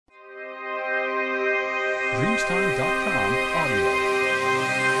dreamstime.com audio.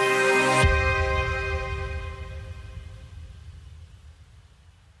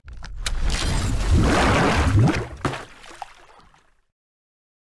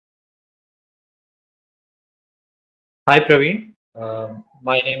 Hi Praveen,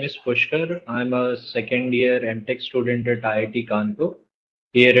 my name is Pushkar. I'm a second year MTech student at IIT Kanpur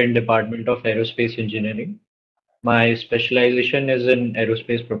here in Department of Aerospace Engineering. My specialization is in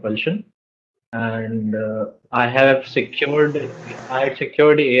aerospace propulsion, and I had secured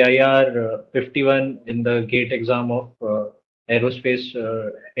AIR 51 in the GATE exam of aerospace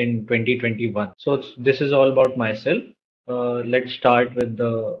in 2021. So this is all about myself. Let's start with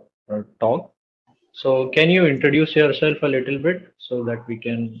the talk. So can you introduce yourself a little bit so that we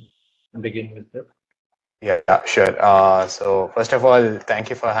can begin with it? Yeah, sure. So first of all, thank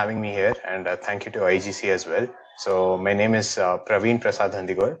you for having me here, and thank you to IGC as well. So my name is Praveen Prasad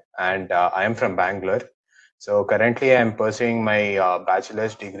Handigol, and I am from Bangalore. So currently, I am pursuing my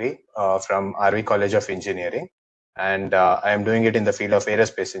bachelor's degree from RV College of Engineering, and I am doing it in the field of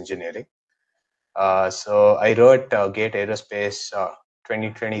aerospace engineering. So I wrote GATE Aerospace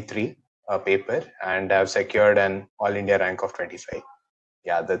 2023 paper, and I've secured an All India rank of 25.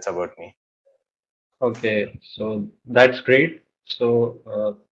 Yeah, that's about me. Okay, so that's great.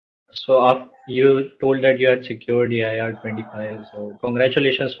 You told that you had secured the IR 25. So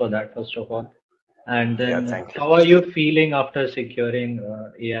congratulations for that, first of all. And Yeah, then thank you. how are you feeling after securing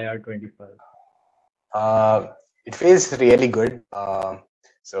AIR 25? Uh, it feels really good.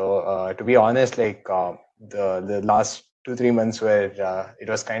 To be honest, like the last 2 3 months were it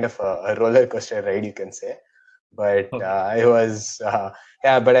was kind of a roller coaster ride, you can say. But Okay. I was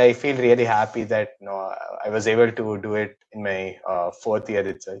yeah, but I feel really happy that I was able to do it in my fourth year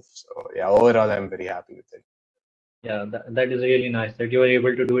itself. So yeah, overall, I'm very happy with it. Yeah, that is really nice that you were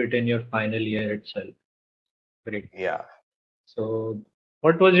able to do it in your final year itself. Great. Yeah. So,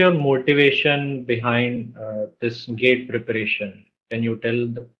 what was your motivation behind this gate preparation? Can you tell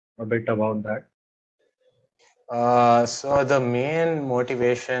a bit about that? So the main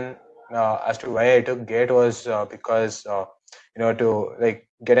motivation as to why I took GATE was because to like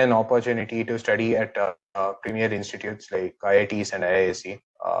get an opportunity to study at premier institutes like IITs and IISc.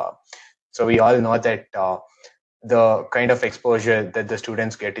 So we all know that the kind of exposure that the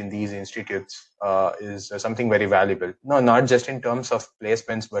students get in these institutes is something very valuable. No, not just in terms of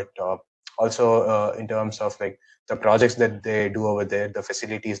placements, but also in terms of like the projects that they do over there, the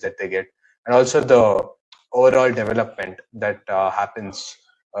facilities that they get, and also the overall development that uh, happens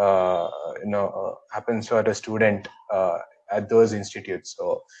for a student at those institutes.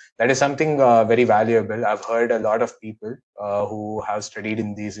 So that is something very valuable. I've heard a lot of people who have studied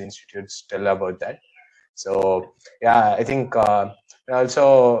in these institutes tell about that. So yeah, I think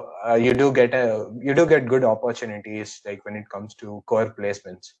also you do get good opportunities like when it comes to core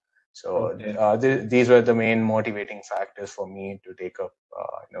placements. So Okay. these were the main motivating factors for me to take up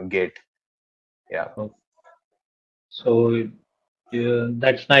GATE. Yeah. So, so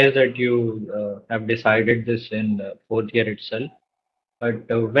that's nice that you have decided this in the fourth year itself. But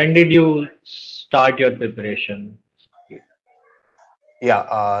when did you start your preparation?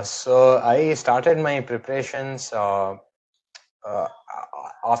 Yeah, so I started my preparations uh,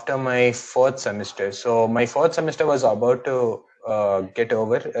 after my fourth semester. So my fourth semester was about to get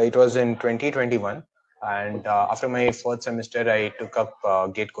over. It was in 2021, and after my fourth semester, I took up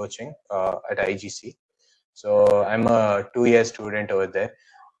GATE coaching at IGC. So I'm a 2 year student over there.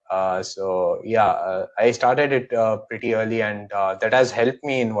 So yeah, I started it pretty early, and that has helped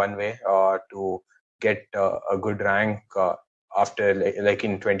me in one way to get a good rank after like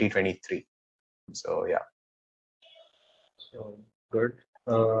in 2023. So yeah. So good.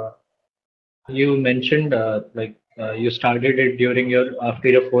 You mentioned you started it during your after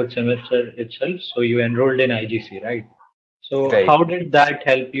your fourth semester itself, so you enrolled in IGC, right? So Right. how did that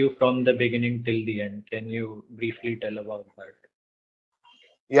help you from the beginning till the end? Can you briefly tell about that?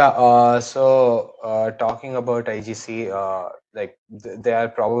 Yeah, talking about IGC, they are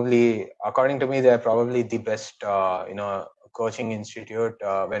probably, according to me, they are probably the best, coaching institute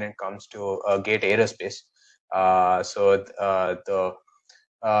when it comes to GATE Aerospace.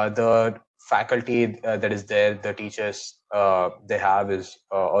 The faculty that is there, the teachers they have is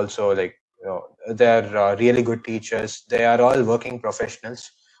also like, they're really good teachers. They are all working professionals.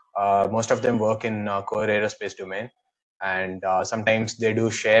 Most of them work in core aerospace domain, and sometimes they do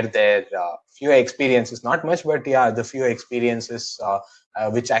share their few experiences, not much, but yeah, the few experiences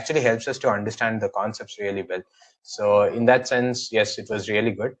which actually helps us to understand the concepts really well. So in that sense, yes, it was really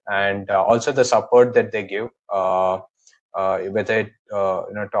good. And also the support that they give, whether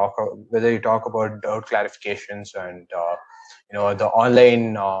you talk about doubt clarifications and the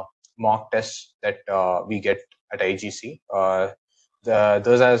online mock tests that we get at IGC.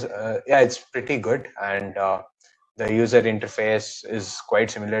 Those are it's pretty good, and the user interface is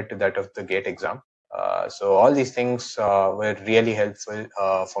quite similar to that of the GATE exam. So all these things were really helpful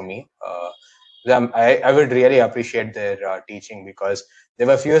for me. I would really appreciate their teaching, because there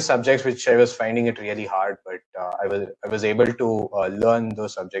were few subjects which I was finding it really hard, but I was able to learn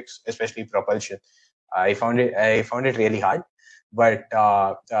those subjects, especially propulsion. I found it really hard, but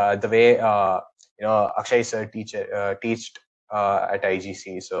the way Akshay sir teached at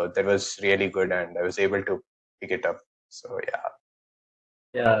IGC, so that was really good, and I was able to pick it up. So yeah.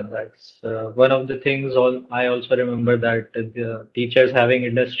 Yeah, that's one of the things. I also remember that the teachers having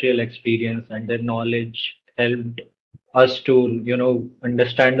industrial experience and their knowledge helped us to,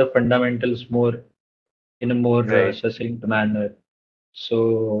 understand the fundamentals more in a more Right. succinct manner.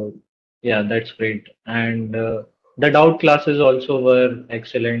 So, yeah, that's great. And the doubt classes also were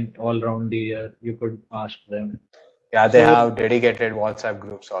excellent all around the year. You could ask them. Yeah, they So, have dedicated WhatsApp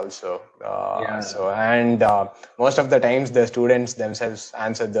groups also. yeah, And most of the times the students themselves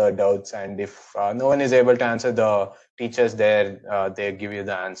answer the doubts, and if no one is able to answer, the teachers there, they give you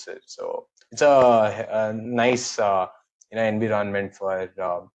the answer. So it's a nice environment for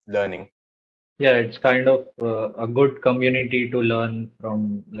learning. yeah, it's kind of a good community to learn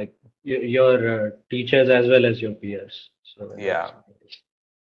from, like your teachers as well as your peers. So Yeah. that's nice.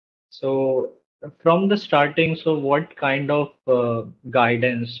 So from the starting, so what kind of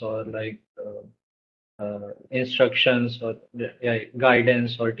guidance or like instructions or yeah,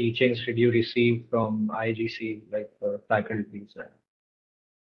 guidance or teachings did you receive from IGC, like faculties?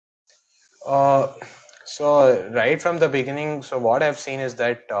 Uh, so right from the beginning, so what I've seen is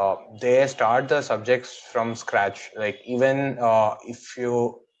that they start the subjects from scratch. Like even if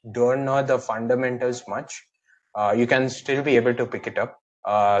you don't know the fundamentals much, you can still be able to pick it up.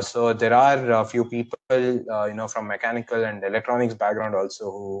 So there are a few people, from mechanical and electronics background also,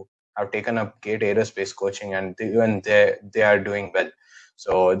 who have taken up GATE aerospace coaching, and even they are doing well.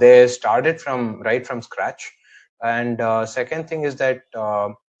 So they started from right from scratch. And second thing is that.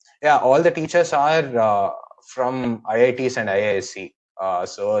 Yeah, all the teachers are from IITs and IISc.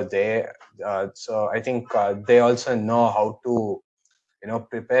 So I think they also know how to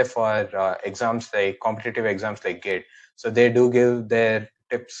prepare for exams like competitive exams like GATE. So they do give their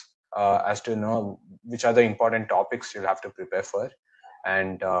tips as to know which are the important topics you'll have to prepare for,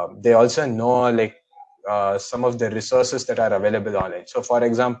 and they also know like some of the resources that are available online. So for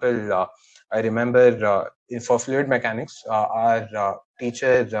example, I remember for fluid mechanics, our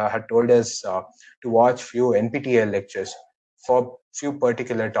teacher had told us to watch few NPTEL lectures for few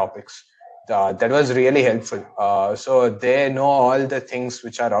particular topics. That was really helpful. So they know all the things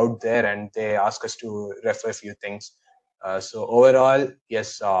which are out there, and they ask us to refer a few things. So overall,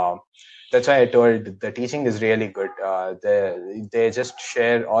 yes, that's why I told the teaching is really good. They just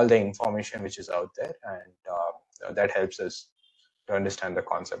share all the information which is out there, and that helps us to understand the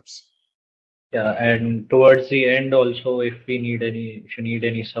concepts. Yeah, and towards the end also, if you need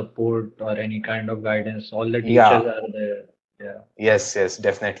any support or any kind of guidance, all the teachers Yeah. are there. Yeah. Yes. Yes.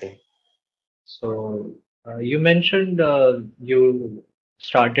 Definitely. So you mentioned you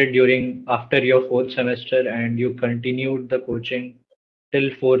started during after your fourth semester and you continued the coaching till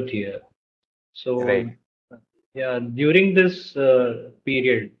fourth year. So Right. yeah, during this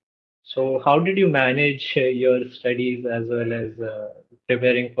period, so how did you manage your studies as well as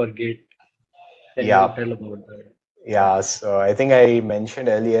preparing for GATE? Can you Yeah. tell about that? Yeah. Yeah. So I think I mentioned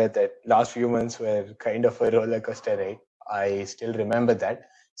earlier that last few months were kind of a roller coaster, right? I still remember that.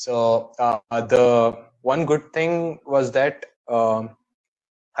 So the one good thing was that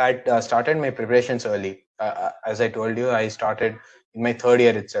had started my preparations early. As I told you, I started in my third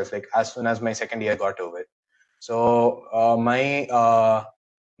year itself, like as soon as my second year got over. So my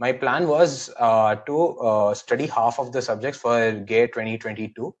plan was to study half of the subjects for GATE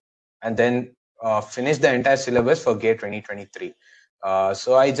 2022, and then finish the entire syllabus for GATE 2023.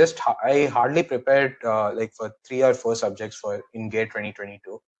 So I hardly prepared like for 3 or 4 subjects for in GATE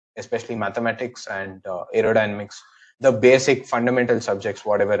 2022, especially mathematics and aerodynamics, the basic fundamental subjects,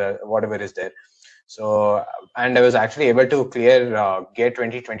 whatever is there. So and I was actually able to clear GATE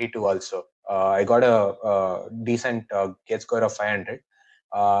 2022 also. I got a decent GATE score of 500.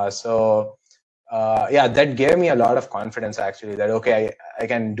 Yeah, that gave me a lot of confidence actually, that okay, I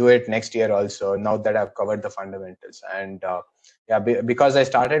can do it next year also, now that I've covered the fundamentals. And yeah, because I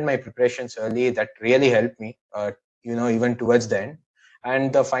started my preparations early, that really helped me even towards the end.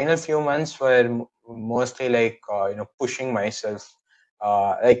 And the final few months mostly like pushing myself.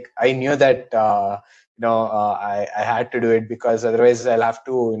 Like I knew that I had to do it, because otherwise I'll have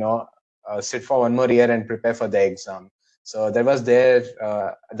to sit for one more year and prepare for the exam. So that was there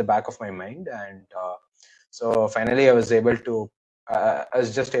at the back of my mind, and so finally I was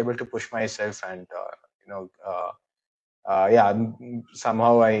just able to push myself, and you know yeah,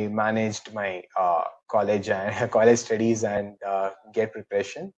 somehow I managed my college and college studies and get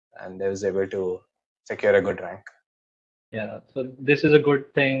preparation, and I was able to secure a good rank. Yeah, so this is a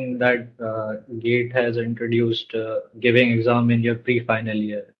good thing that GATE has introduced giving exam in your pre-final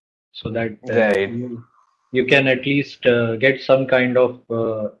year, so that Right. you can at least get some kind of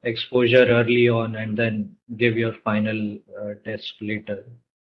exposure early on and then give your final test later.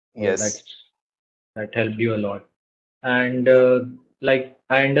 So Yes. that helped you a lot. And like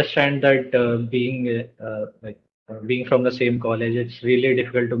I understand that being from the same college, it's really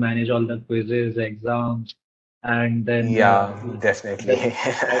difficult to manage all the quizzes, exams, and Yeah, then definitely.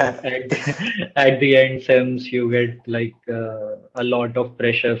 at the end sems you get like a lot of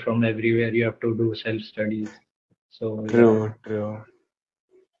pressure from everywhere. You have to do self studies. So yeah, True, true.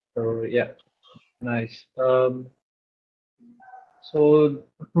 so yeah, nice. So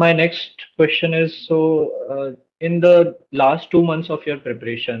my next question is, in the last 2 months of your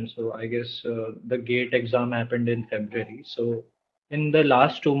preparation, so I guess the GATE exam happened in February. So in the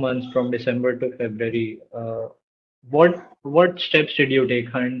last 2 months from December to February, what steps did you take?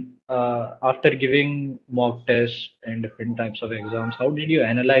 And after giving mock tests and different types of exams, how did you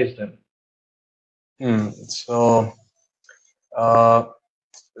analyze them? So, uh,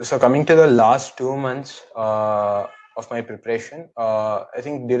 so coming to the last 2 months of my preparation, I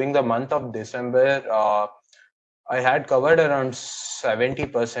think during the month of December, I had covered around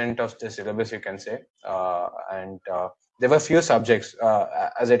 70% of the syllabus, you can say, and there were few subjects.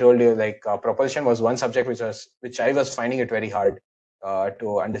 As I told you, like propulsion was one subject which I was finding it very hard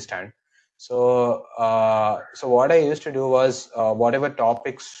to understand. So what I used to do was whatever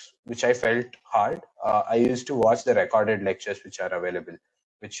topics which I felt hard, I used to watch the recorded lectures which are available,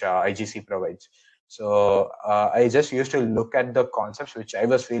 which IGC provides. So I just used to look at the concepts which I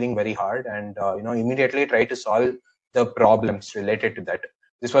was feeling very hard, and immediately try to solve the problems related to that.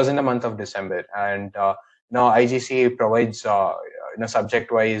 This was in the month of December, and now IGC provides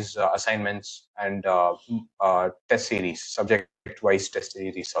subject-wise assignments and test series, subject-wise test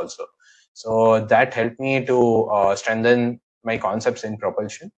series also. So that helped me to strengthen my concepts in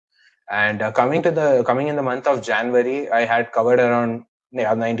propulsion. And coming in the month of January, I had covered around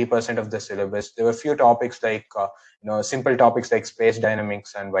 90% of the syllabus. There were few topics like simple topics like space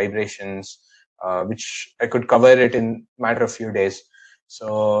dynamics and vibrations, which I could cover it in matter of few days.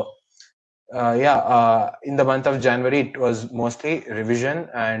 So in the month of January, it was mostly revision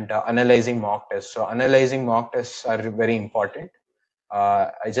and analyzing mock tests. So analyzing mock tests are very important.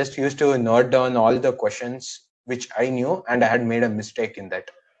 I just used to note down all the questions which I knew and I had made a mistake in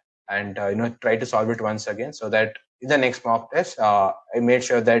that, and try to solve it once again, so that in the next mock test I made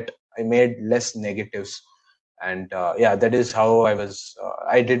sure that I made less negatives. And that is how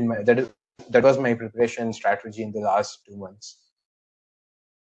I did that was my preparation strategy in the last 2 months.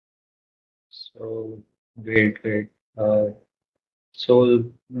 So great, great. So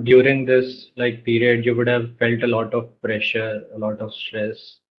during this like period, you would have felt a lot of pressure, a lot of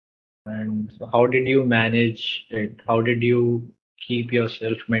stress. And so how did you manage it? How did you keep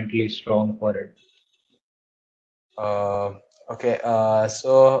yourself mentally strong for it? uh, okay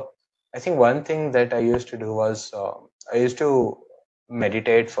so I think one thing that I used to do was I used to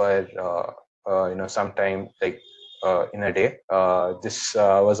meditate for some time, like in a day. This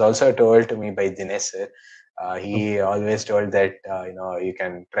was also told to me by Dinesh sir. He always told that you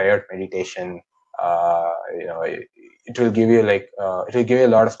can try out meditation. It will give you it will give you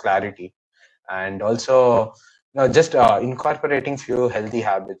a lot of clarity, and also just incorporating few healthy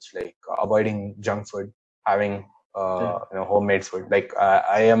habits like avoiding junk food, having Yeah. homemade food. Like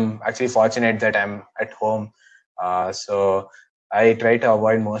I am actually fortunate that I'm at home, so I try to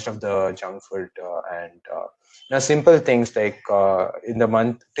avoid most of the junk food, and simple things like in the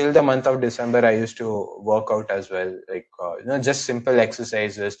month till the month of December, I used to work out as well, like just simple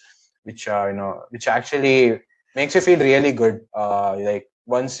exercises which actually makes you feel really good. Like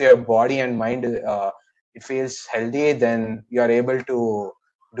once your body and mind it feels healthy, then you are able to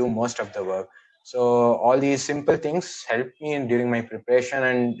do most of the work. So all these simple things helped me during my preparation,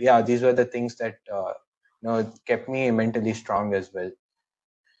 and these were the things that kept me mentally strong as well.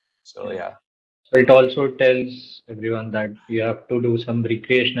 So Yeah. yeah. So it also tells everyone that you have to do some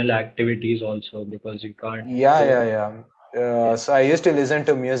recreational activities also because you can't. Yeah, So yeah, yeah. yeah, So I used to listen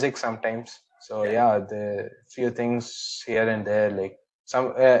to music sometimes. So yeah, the few things here and there, like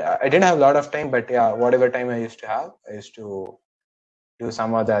some I didn't have a lot of time, but yeah, whatever time I used to have, I used to do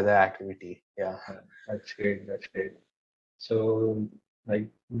some other activity. Yeah. That's great. That's great. So, like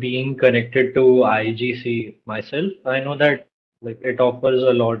being connected to IGC myself, I know that like it offers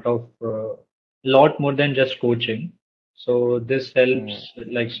a lot more than just coaching. So this Mm. helps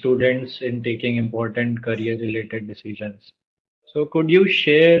like students in taking important career related decisions. So could you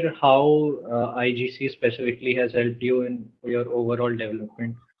share how IGC specifically has helped you in your overall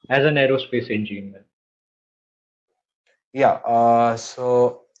development as an aerospace engineer? Yeah.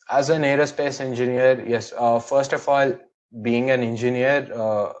 So as an aerospace engineer, yes. First of all, being an engineer,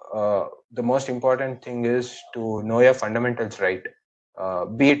 the most important thing is to know your fundamentals right.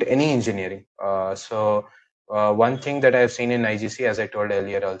 Be it any engineering. One thing that I've seen in IGC, as I told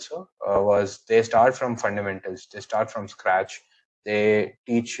earlier, also was they start from fundamentals. They start from scratch. They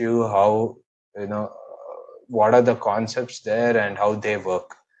teach you how what are the concepts there and how they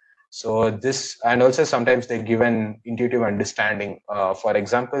work. So this, and also sometimes they give an intuitive understanding. For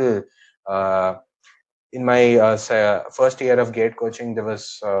example, uh, in my first year of gate coaching, there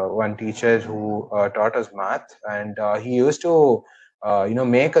was one teacher who taught us math, and he used to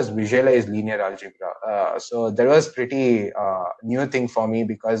make us visualize linear algebra. So that was pretty new thing for me,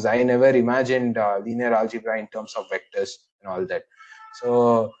 because I never imagined linear algebra in terms of vectors and all that.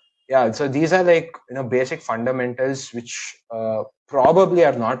 So yeah, so these are like basic fundamentals which probably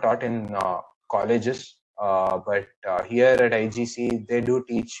are not taught in colleges, but here at IGC they do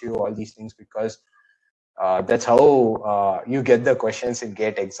teach you all these things, because that's how you get the questions in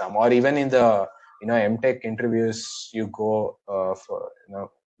gate exam, or even in the MTech interviews. You go for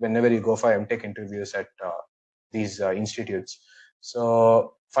whenever you go for MTech interviews at these institutes.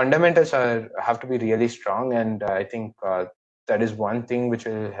 So fundamentals have to be really strong, and I think that is one thing which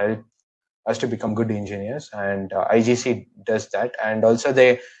will help us to become good engineers, and IGC does that. And also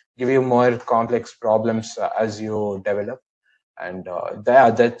they give you more complex problems as you develop, and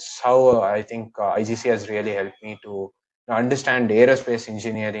that's how I think IGC has really helped me to understand aerospace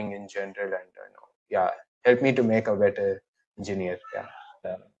engineering in general, and yeah, help me to make a better engineer. Yeah.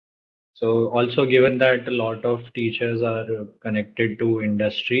 Yeah. So also given that a lot of teachers are connected to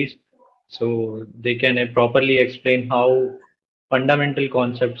industries, so they can properly explain how fundamental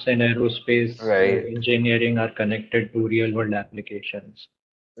concepts in aerospace Right, engineering are connected to real world applications.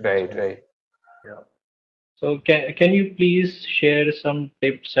 right, So right. yeah. So can you please share some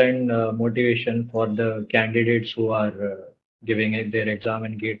tips and motivation for the candidates who are giving their exam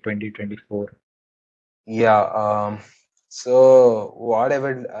in GATE 2024? Yeah. So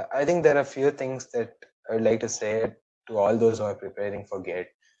whatever, I think there are a few things that I would like to say to all those who are preparing for GATE.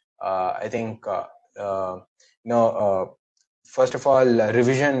 I think you know. First of all,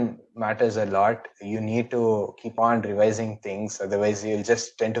 revision matters a lot. You need to keep on revising things, otherwise you'll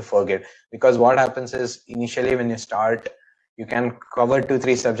just tend to forget. Because what happens is, initially when you start, you can cover 2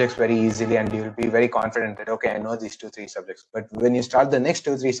 3 subjects very easily, and you'll be very confident that okay, I know these 2 3 subjects. But when you start the next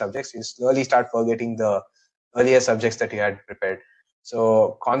 2 3 subjects, you slowly start forgetting the earlier subjects that you had prepared.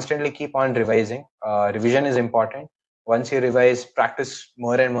 So constantly keep on revising. Revision is important. Once you revise, practice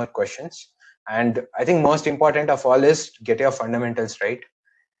more and more questions. And I think most important of all is to get your fundamentals right,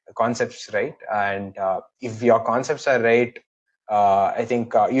 the concepts right. And if your concepts are right, I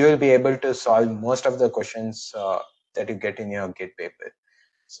think you will be able to solve most of the questions that you get in your gate paper.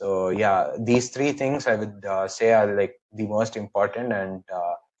 So yeah, these 3 things I would say are like the most important, and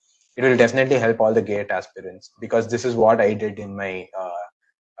it will definitely help all the gate aspirants, because this is what I did in my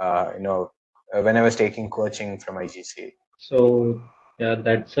when I was taking coaching from IGC. So yeah,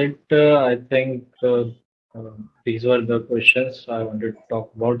 that's it. I think these were the questions I wanted to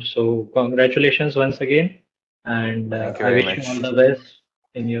talk about. So congratulations once again, and Thank you I very wish you all much. the best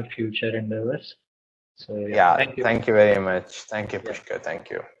in your future endeavors. So yeah, Yeah, thank you. thank you very much. Thank you, Yeah. Pushkar. Thank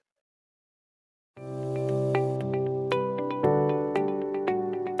you.